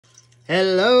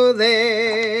Hello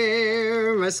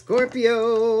there, my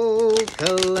Scorpio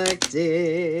collective.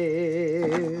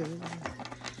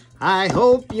 I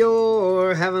hope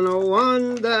you're having a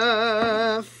wonderful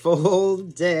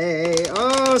day.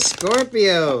 Oh,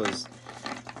 Scorpios,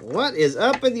 what is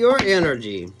up with your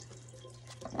energy?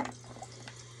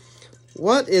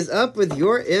 What is up with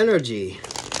your energy?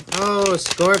 Oh,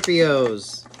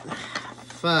 Scorpios.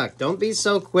 Fuck, don't be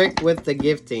so quick with the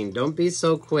gifting. Don't be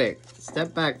so quick.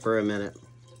 Step back for a minute.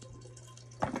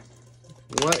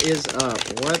 What is up?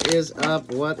 What is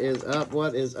up? What is up?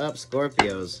 What is up,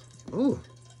 Scorpios? Ooh.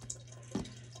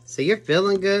 So you're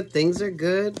feeling good. Things are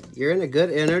good. You're in a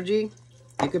good energy.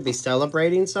 You could be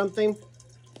celebrating something.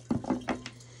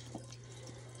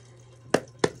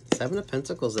 Seven of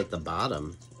Pentacles at the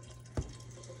bottom.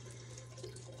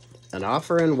 An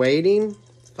offer in waiting.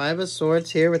 Five of Swords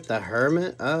here with the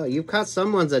Hermit. Oh, you've caught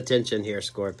someone's attention here,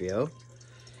 Scorpio.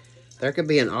 There could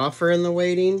be an offer in the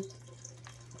waiting.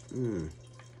 You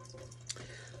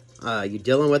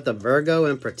dealing with a Virgo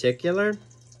in particular?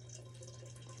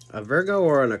 A Virgo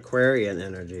or an Aquarian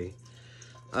energy?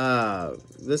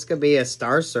 This could be a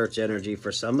star search energy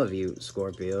for some of you,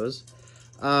 Scorpios.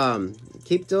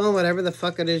 Keep doing whatever the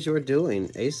fuck it is you're doing.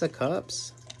 Ace of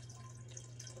Cups.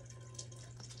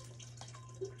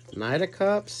 Knight of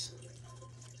Cups.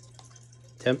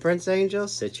 Temperance Angel,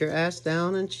 sit your ass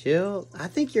down and chill. I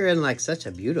think you're in like such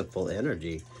a beautiful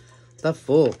energy. The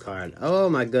Fool card. Oh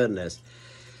my goodness.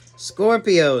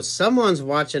 Scorpio, someone's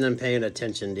watching and paying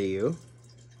attention to you.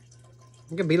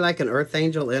 It could be like an Earth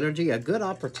Angel energy, a good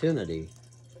opportunity.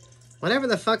 Whatever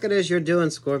the fuck it is you're doing,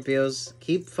 Scorpios,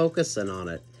 keep focusing on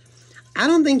it. I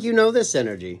don't think you know this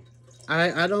energy.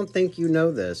 I don't think you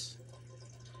know this.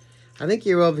 I think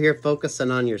you're over here focusing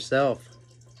on yourself.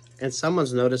 And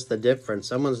someone's noticed the difference.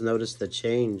 Someone's noticed the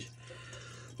change.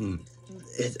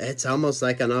 It's almost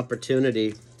like an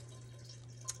opportunity.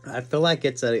 I feel like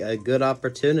it's a good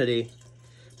opportunity.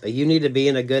 But you need to be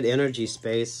in a good energy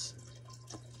space.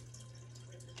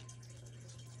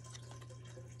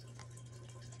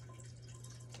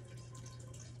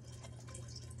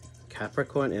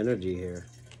 Capricorn energy here.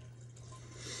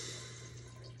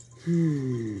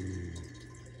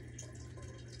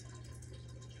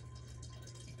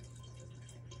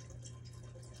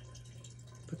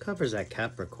 What covers that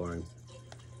Capricorn?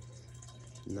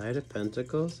 Knight of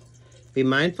Pentacles. Be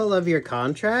mindful of your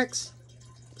contracts,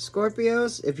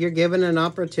 Scorpios. If you're given an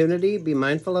opportunity, be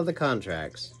mindful of the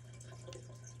contracts.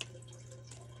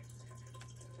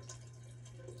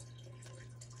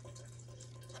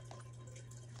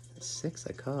 Six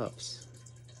of Cups.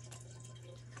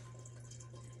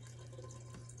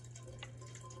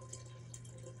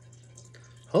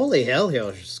 Holy hell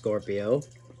here, Scorpio.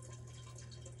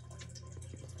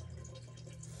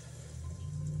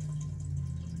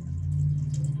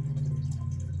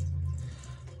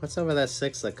 What's over that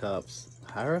Six of Cups?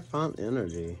 Hierophant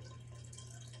energy.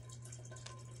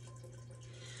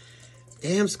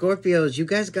 Damn, Scorpios, you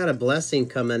guys got a blessing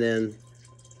coming in.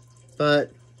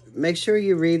 But make sure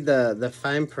you read the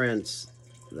fine prints.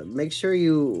 Make sure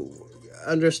you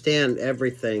understand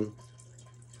everything.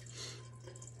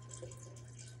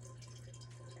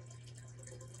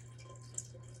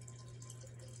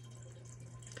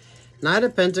 Knight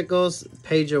of Pentacles,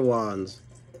 Page of Wands.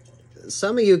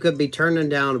 Some of you could be turning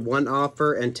down one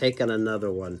offer and taking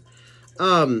another one.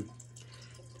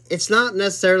 It's not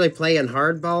necessarily playing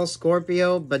hardball,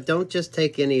 Scorpio, but don't just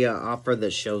take any offer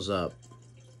that shows up.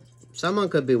 Someone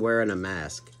could be wearing a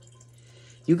mask.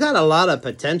 You got a lot of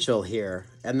potential here,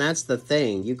 and that's the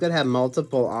thing. You could have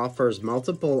multiple offers,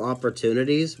 multiple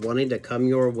opportunities wanting to come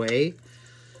your way,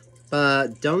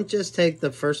 but don't just take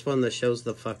the first one that shows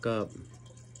the fuck up.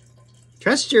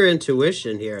 Trust your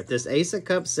intuition here. This Ace of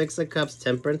Cups, Six of Cups,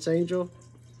 Temperance Angel,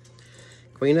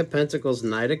 Queen of Pentacles,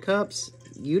 Knight of Cups.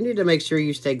 You need to make sure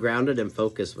you stay grounded and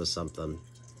focused with something.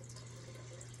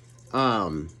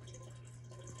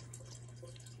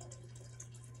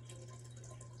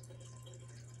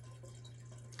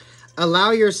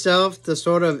 Allow yourself to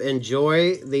sort of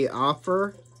enjoy the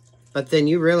offer, but then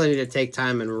you really need to take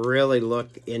time and really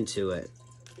look into it.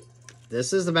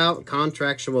 This is about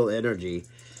contractual energy.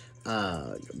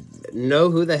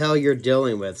 Know who the hell you're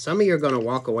dealing with. Some of you are going to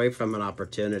walk away from an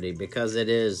opportunity because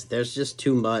there's just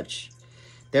too much.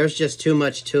 There's just too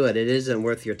much to it. It isn't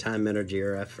worth your time, energy,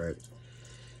 or effort.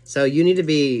 So you need to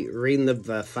be reading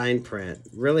the fine print,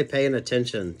 really paying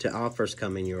attention to offers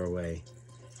coming your way.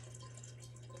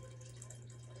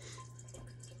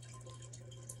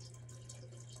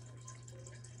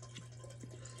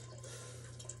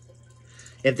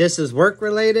 If this is work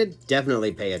related,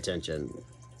 definitely pay attention.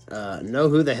 Know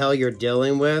who the hell you're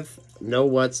dealing with. know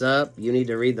what's up. You need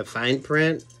to read the fine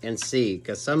print and see.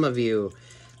 Because some of you,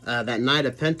 that Knight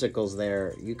of Pentacles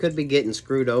there, you could be getting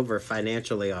screwed over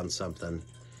financially on something.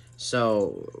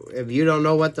 So if you don't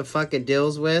know what the fuck it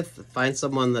deals with, find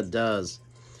someone that does.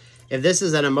 If this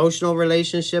is an emotional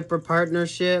relationship or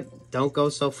partnership, don't go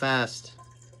so fast.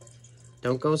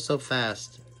 Don't go so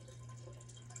fast.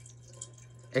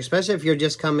 Especially if you're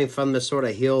just coming from the sort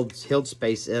of healed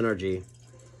space energy.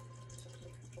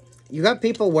 You got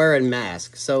people wearing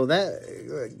masks. So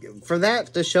that, for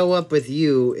that to show up with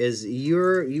you is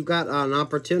you got an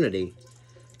opportunity.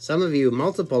 Some of you,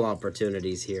 multiple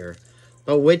opportunities here.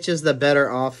 But which is the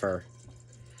better offer?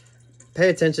 Pay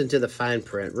attention to the fine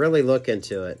print. Really look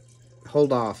into it.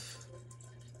 Hold off.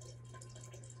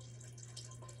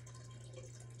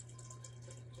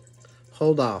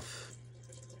 Hold off.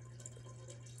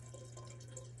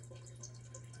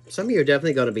 Some of you are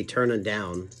definitely going to be turning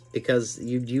down because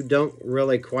you don't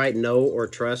really quite know or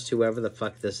trust whoever the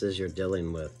fuck this is you're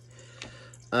dealing with.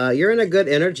 You're in a good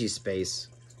energy space.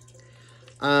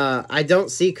 I don't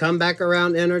see comeback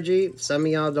around energy. Some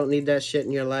of y'all don't need that shit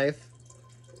in your life.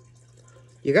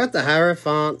 You got the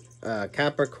Hierophant,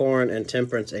 Capricorn, and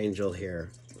Temperance Angel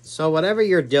here. So whatever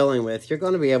you're dealing with, you're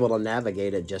going to be able to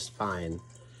navigate it just fine.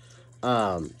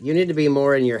 You need to be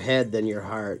more in your head than your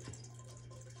heart.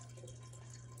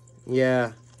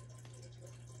 Yeah.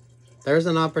 There's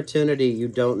an opportunity you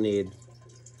don't need.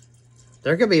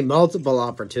 There could be multiple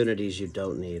opportunities you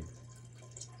don't need.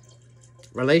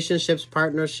 Relationships,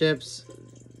 partnerships.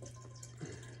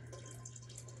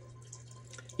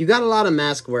 You got a lot of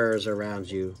mask wearers around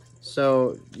you.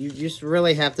 So you just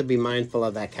really have to be mindful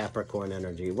of that Capricorn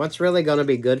energy. What's really going to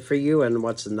be good for you and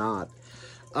what's not.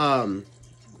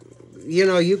 You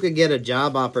know, you could get a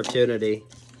job opportunity.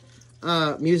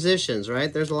 Musicians,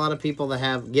 right? There's a lot of people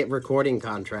that get recording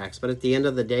contracts, but at the end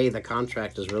of the day, the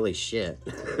contract is really shit.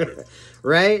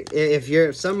 Right?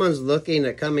 If someone's looking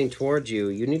at coming towards you,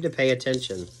 you need to pay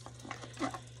attention.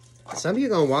 Some of you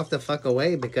gonna walk the fuck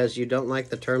away because you don't like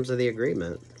the terms of the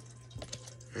agreement.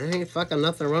 There ain't fucking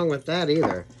nothing wrong with that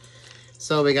either.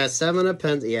 So we got 7 of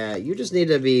Pentacles. Yeah, you just need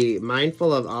to be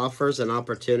mindful of offers and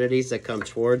opportunities that come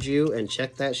towards you and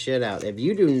check that shit out. If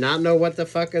you do not know what the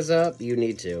fuck is up, you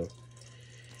need to.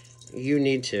 You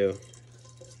need to.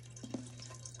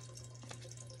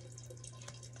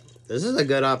 This is a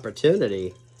good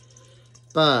opportunity.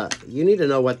 But you need to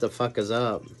know what the fuck is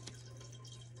up.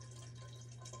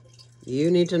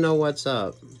 You need to know what's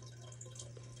up.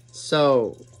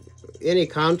 So, any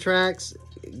contracts,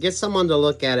 get someone to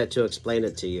look at it to explain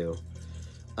it to you.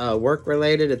 Work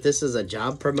related, if this is a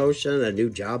job promotion, a new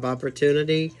job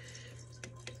opportunity,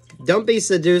 don't be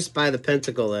seduced by the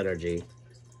Pentacle energy.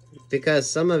 Because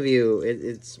some of you,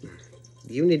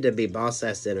 you need to be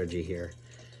boss-ass energy here.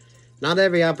 Not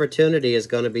every opportunity is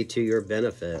going to be to your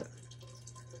benefit.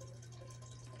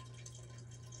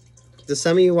 Do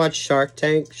some of you watch Shark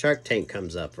Tank? Shark Tank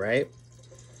comes up, right?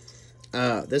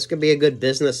 This could be a good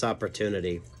business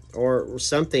opportunity. Or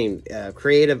something,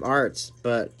 creative arts.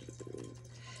 But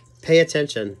pay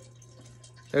attention.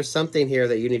 There's something here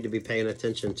that you need to be paying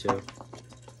attention to.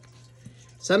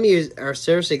 Some of you are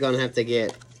seriously going to have to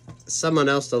get someone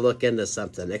else to look into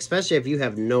something, especially if you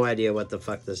have no idea what the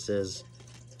fuck this is.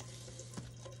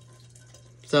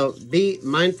 So be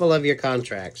mindful of your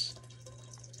contracts.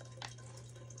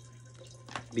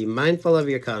 Be mindful of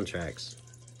your contracts.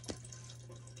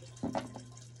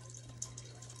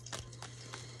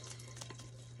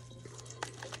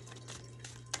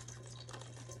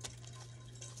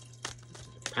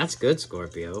 That's good,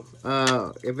 Scorpio.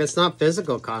 If it's not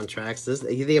physical contracts, this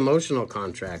is the emotional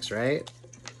contracts, right?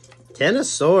 10 of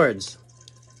Swords.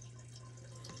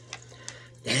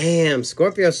 Damn,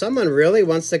 Scorpio, someone really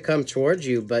wants to come towards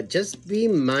you, but just be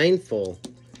mindful.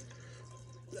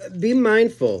 Be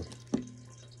mindful.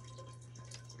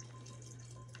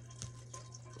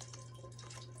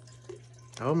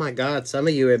 Oh my God, some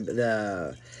of you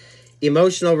have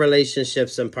emotional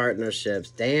relationships and partnerships.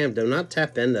 Damn, do not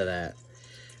tap into that.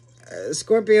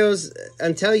 Scorpios,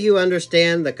 until you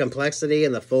understand the complexity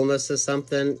and the fullness of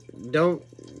something,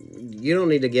 you don't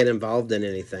need to get involved in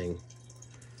anything.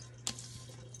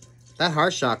 That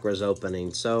heart chakra is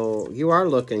opening, so you are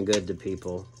looking good to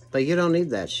people, but you don't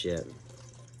need that shit.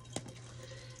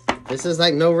 This is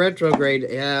like no retrograde.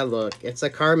 Yeah, look, it's a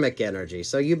karmic energy.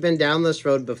 So you've been down this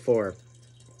road before.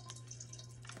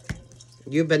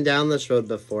 You've been down this road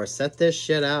before. Set this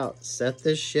shit out. Set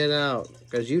this shit out,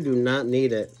 because you do not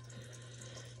need it.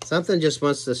 Something just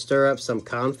wants to stir up some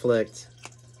conflict.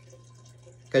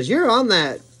 Because you're on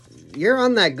that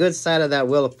good side of that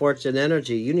Wheel of Fortune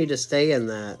energy. You need to stay in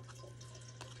that.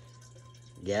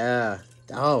 Yeah.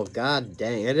 Oh, god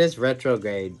dang. It is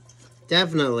retrograde.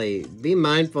 Definitely. Be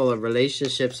mindful of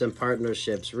relationships and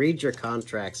partnerships. Read your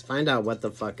contracts. Find out what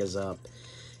the fuck is up.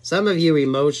 Some of you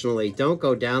emotionally, don't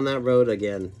go down that road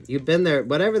again. You've been there.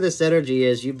 Whatever this energy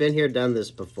is, you've been here, done this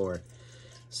before.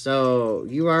 So,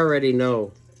 you already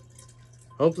know.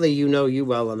 Hopefully you know you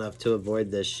well enough to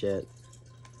avoid this shit.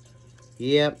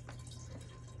 Yep.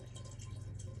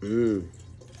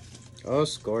 Oh,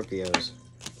 Scorpios.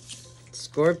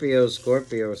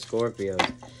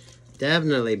 Scorpios.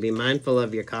 Definitely be mindful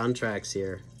of your contracts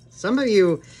here. Some of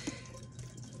you,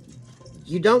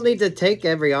 you don't need to take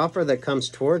every offer that comes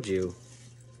towards you.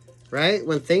 Right?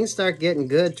 When things start getting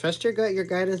good, trust your gut, your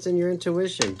guidance, and your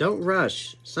intuition. Don't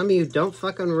rush. Some of you, don't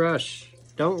fucking rush.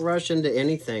 Don't rush into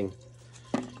anything.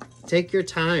 Take your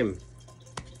time.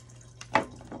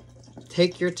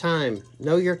 Take your time.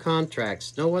 Know your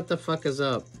contracts. Know what the fuck is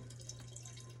up.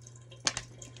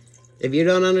 If you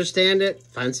don't understand it,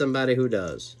 find somebody who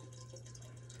does.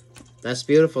 That's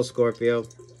beautiful, Scorpio.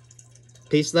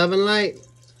 Peace, love, and light.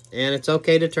 And it's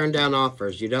okay to turn down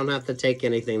offers. You don't have to take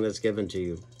anything that's given to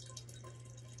you.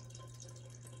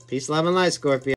 Peace, love, and light, Scorpio.